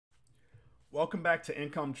Welcome back to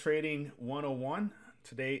Income Trading 101.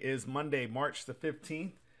 Today is Monday, March the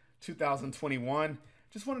 15th, 2021.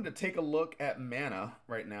 Just wanted to take a look at Mana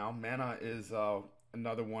right now. Mana is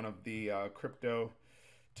another one of the crypto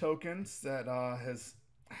tokens that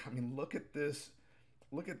look at this.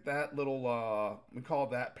 Look at that little, we call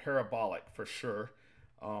that parabolic for sure.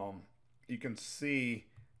 You can see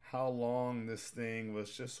how long this thing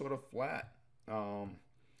was just sort of flat.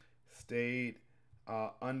 Stayed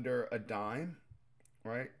under a dime,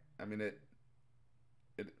 right? I mean, it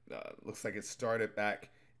looks like it started back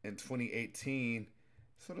in 2018,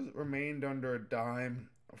 sort of remained under a dime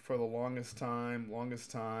for the longest time,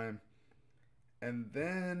 and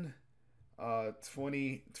then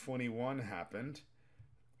 2021 happened,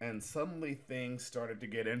 and suddenly things started to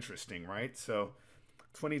get interesting, right? So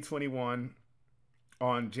 2021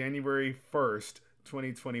 on January 1st,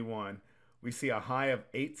 2021, we see a high of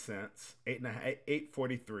 8 cents,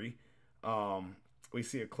 8.43. We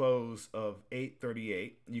see a close of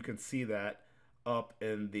 8.38. You can see that up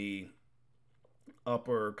in the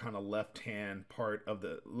upper kind of left hand part of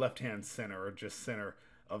the left hand center, or just center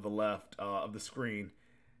of the left of the screen.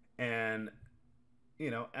 And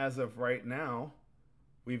as of right now,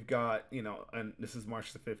 we've got, and this is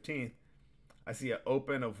March the 15th, I see an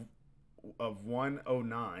open of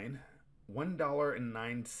 109,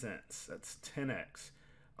 $1.09. That's 10x.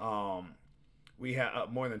 We have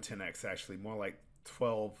more than 10x, actually, more like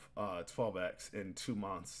 12x in 2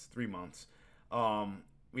 months, 3 months.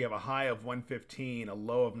 We have a high of 115, a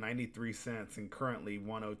low of 93 cents, and currently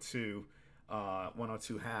 102,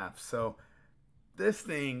 102 half. So this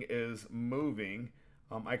thing is moving.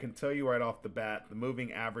 I can tell you right off the bat, the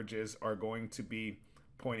moving averages are going to be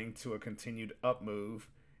pointing to a continued up move,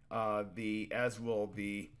 as will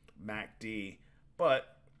the MACD.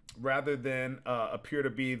 But rather than appear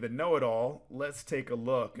to be the know-it-all, let's take a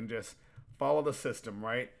look and just follow the system,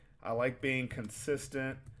 right? I like being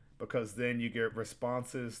consistent because then you get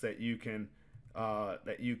responses that you can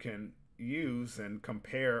use and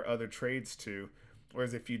compare other trades to.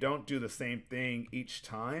 Whereas if you don't do the same thing each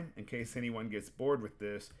time, in case anyone gets bored with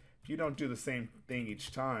this, if you don't do the same thing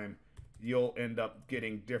each time, you'll end up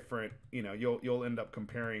getting different, you'll end up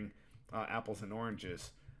comparing apples and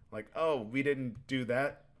oranges. Like, oh, we didn't do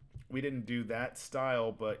that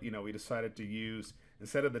style, but we decided to use,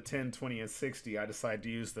 instead of the 10, 20, and 60, I decided to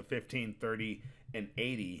use the 15, 30, and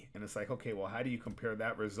 80. And it's like, okay, well, how do you compare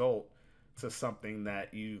that result to something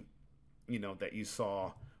that you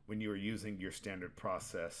saw when you were using your standard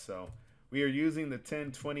process? So we are using the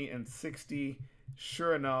 10, 20, and 60.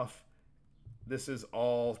 Sure enough, this is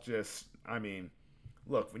all just,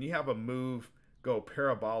 look, when you have a move go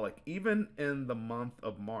parabolic, even in the month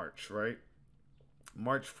of March, right?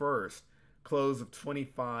 March 1st, close of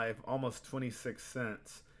 25, almost 26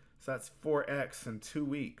 cents. So that's 4x in 2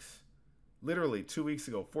 weeks. Literally 2 weeks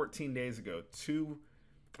ago, 14 days ago.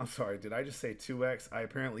 I'm sorry, did I just say 2x? I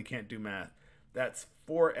apparently can't do math. That's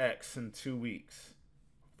 4x in 2 weeks.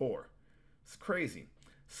 4. It's crazy.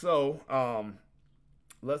 So,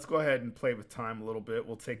 let's go ahead and play with time a little bit.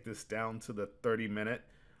 We'll take this down to the 30-minute.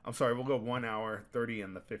 I'm sorry, we'll go 1 hour, 30,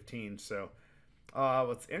 and the 15. So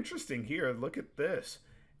what's interesting here, look at this.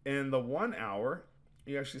 In the 1 hour,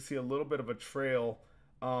 you actually see a little bit of a trail.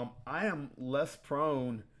 I am less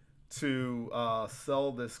prone to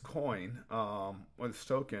sell this coin or this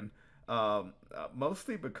token,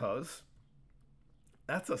 mostly because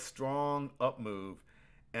that's a strong up move.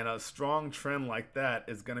 And a strong trend like that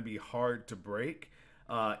is going to be hard to break.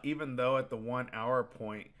 Even though at the 1 hour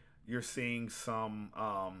point, you're seeing some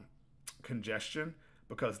congestion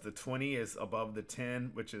because the 20 is above the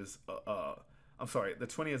 10, which is, the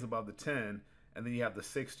 20 is above the 10, and then you have the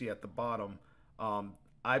 60 at the bottom.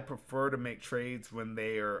 I prefer to make trades when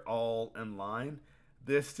they are all in line.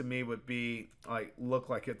 This to me would be look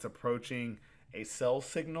like it's approaching a sell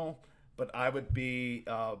signal, but I would be,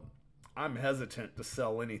 I'm hesitant to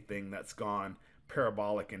sell anything that's gone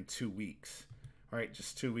parabolic in 2 weeks. Right,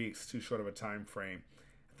 just 2 weeks, too short of a time frame.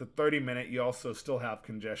 At the 30-minute, you also still have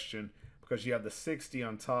congestion because you have the 60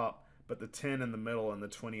 on top, but the 10 in the middle and the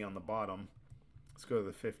 20 on the bottom. Let's go to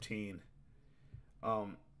the 15.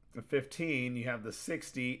 The 15, you have the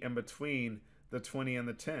 60 in between the 20 and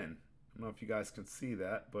the 10. I don't know if you guys can see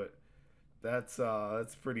that, but that's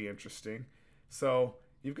pretty interesting. So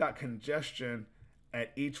you've got congestion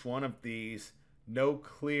at each one of these. No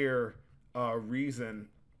clear reason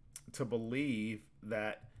to believe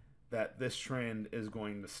that this trend is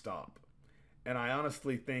going to stop. And I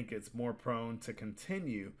honestly think it's more prone to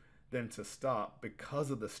continue than to stop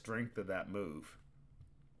because of the strength of that move.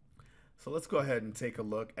 So let's go ahead and take a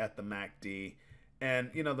look at the MACD.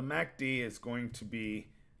 And you know, the MACD is going to be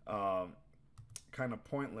kind of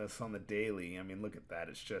pointless on the daily. I mean, look at that.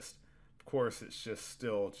 It's just, of course, it's just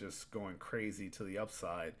still just going crazy to the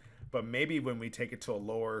upside. But maybe when we take it to a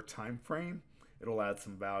lower time frame, it'll add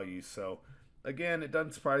some value. So again, it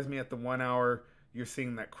doesn't surprise me at the 1 hour you're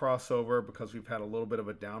seeing that crossover because we've had a little bit of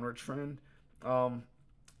a downward trend.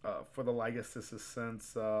 For the, I guess this is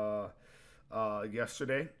since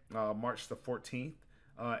yesterday, March the 14th,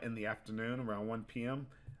 in the afternoon around 1 p.m.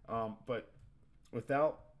 But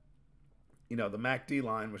without, you know, the MACD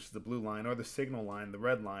line, which is the blue line, or the signal line, the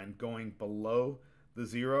red line, going below the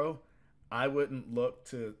zero, I wouldn't look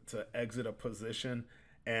to exit a position.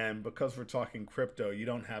 And because we're talking crypto, you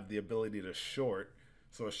don't have the ability to short.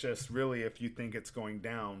 So it's just really, if you think it's going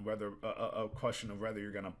down, whether a question of whether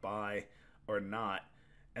you're going to buy or not.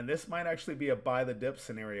 And this might actually be a buy the dip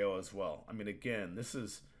scenario as well. I mean, again,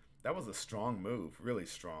 that was a strong move, really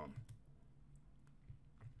strong.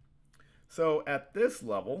 So at this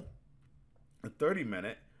level, the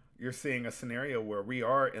 30-minute, you're seeing a scenario where we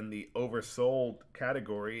are in the oversold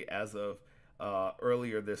category as of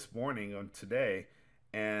earlier this morning on today.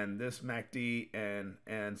 And this MACD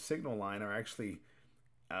and signal line are actually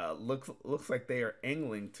looks like they are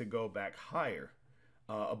angling to go back higher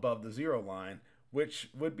above the zero line, which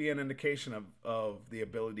would be an indication of the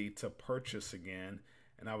ability to purchase again.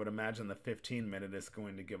 And I would imagine the 15-minute is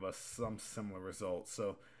going to give us some similar results.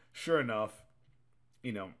 So sure enough,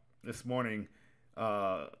 you know, this morning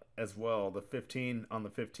as well, the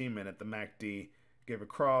 15-minute, the MACD gave a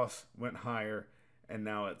cross, went higher, and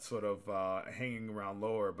now it's sort of hanging around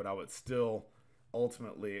lower, but I would still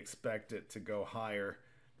ultimately expect it to go higher.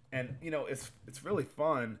 And, you know, it's really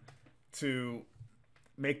fun to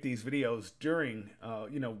make these videos during,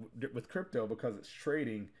 you know, with crypto because it's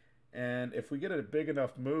trading. And if we get a big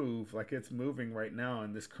enough move, like it's moving right now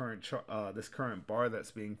in this current bar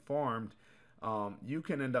that's being formed, you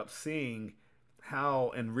can end up seeing how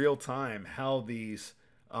in real time how these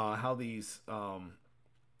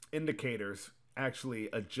indicators actually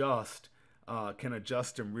adjust, can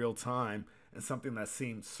adjust in real time, and something that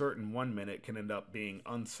seems certain 1 minute can end up being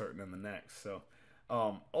uncertain in the next. So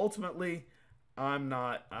ultimately, I'm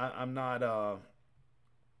not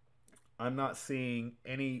seeing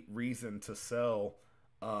any reason to sell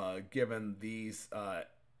given these what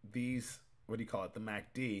do you call it, the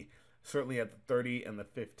MACD. Certainly at the 30 and the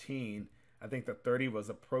 15, I think the 30 was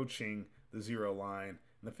approaching the zero line.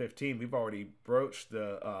 And the 15, we've already broached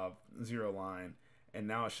the zero line, and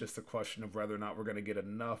now it's just a question of whether or not we're going to get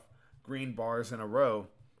enough green bars in a row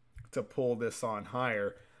to pull this on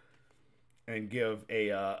higher and give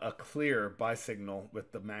a clear buy signal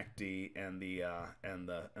with the MACD and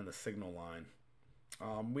the signal line.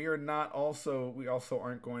 We also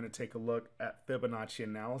aren't going to take a look at Fibonacci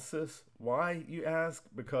analysis. Why, you ask?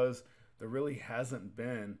 Because there really hasn't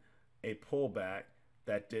been a pullback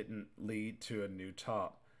that didn't lead to a new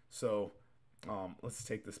top. So let's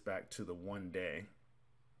take this back to the 1 day.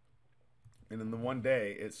 And in the 1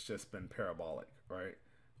 day, it's just been parabolic, right?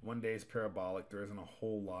 1 day is parabolic. There isn't a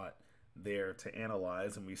whole lot there to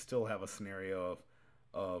analyze, and we still have a scenario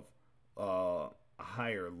of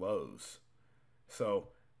higher lows. So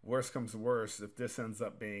worst comes to worst, if this ends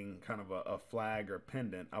up being kind of a flag or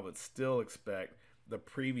pendant, I would still expect the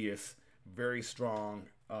previous very strong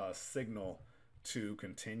signal to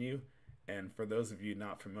continue. And for those of you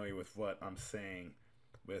not familiar with what I'm saying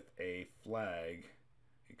with a flag,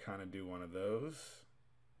 you kind of do one of those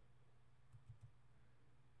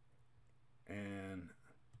and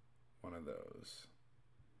one of those.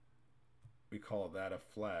 We call that a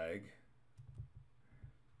flag.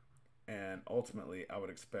 And ultimately, I would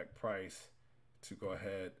expect price to go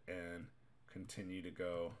ahead and continue to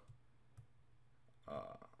go,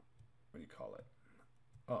 what do you call it?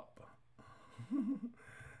 Up.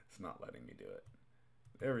 It's not letting me do it.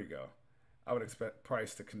 There we go. I would expect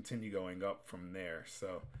price to continue going up from there.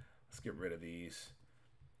 So let's get rid of these.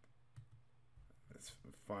 It's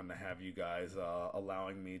fun to have you guys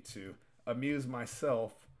allowing me to amuse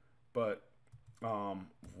myself, but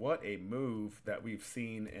what a move that we've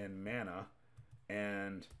seen in Mana.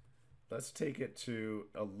 And let's take it to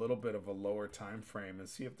a little bit of a lower time frame and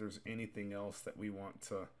see if there's anything else that we want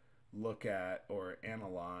to look at or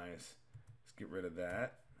analyze. Let's get rid of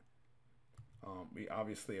that. We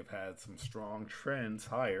obviously have had some strong trends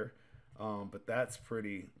higher, but that's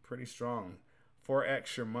pretty strong.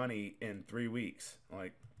 4x your money in 3 weeks,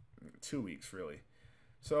 like 2 weeks really.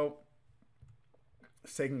 So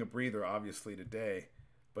it's taking a breather obviously today,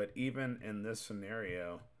 but even in this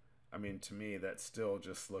scenario, I mean, to me, that's still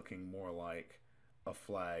just looking more like a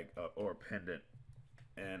flag or a pendant.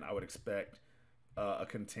 And I would expect a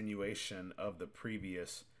continuation of the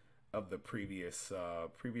previous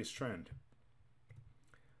previous trend.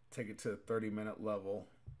 Take it to the 30-minute level.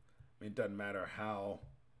 I mean, it doesn't matter how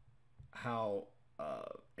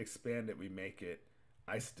expanded we make it.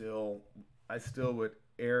 I still would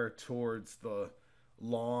err towards the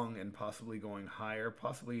long and possibly going higher,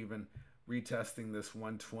 possibly even retesting this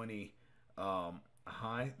 120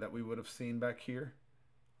 high that we would have seen back here.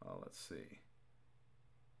 Let's see.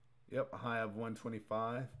 Yep, a high of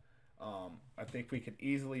 125. I think we could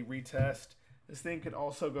easily retest. This thing could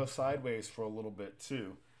also go sideways for a little bit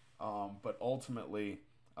too. But ultimately,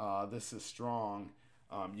 this is strong.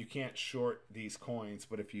 You can't short these coins,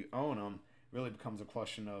 but if you own them, it really becomes a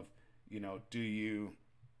question of, you know, do you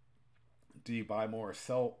buy more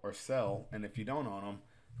or sell? And if you don't own them,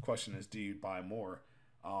 the question is, do you buy more?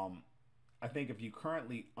 I think if you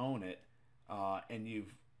currently own it, and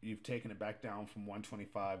you've taken it back down from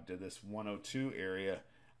 125 to this 102 area,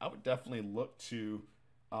 I would definitely look to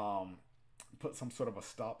put some sort of a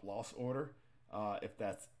stop loss order, if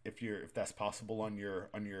that's possible on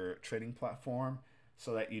your trading platform,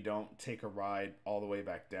 so that you don't take a ride all the way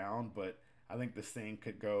back down. But I think this thing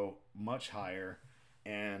could go much higher,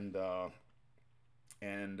 and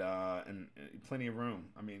plenty of room.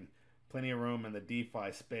 I mean, plenty of room in the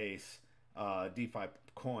DeFi space, DeFi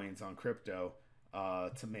coins on crypto,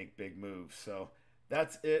 to make big moves. So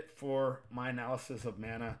that's it for my analysis of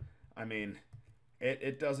Mana. I mean,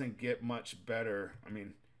 it doesn't get much better. I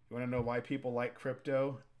mean, you want to know why people like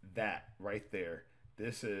crypto? That right there.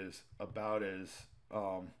 This is about as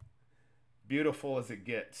beautiful as it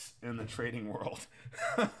gets in the trading world.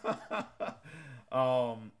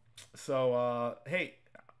 Hey,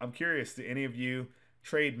 I'm curious, do any of you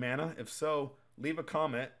trade Mana? If so, leave a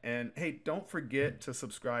comment. And hey, don't forget to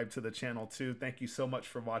subscribe to the channel too. Thank you so much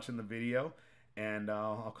for watching the video. And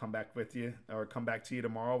I'll come back to you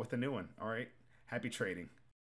tomorrow with a new one. All right. Happy trading.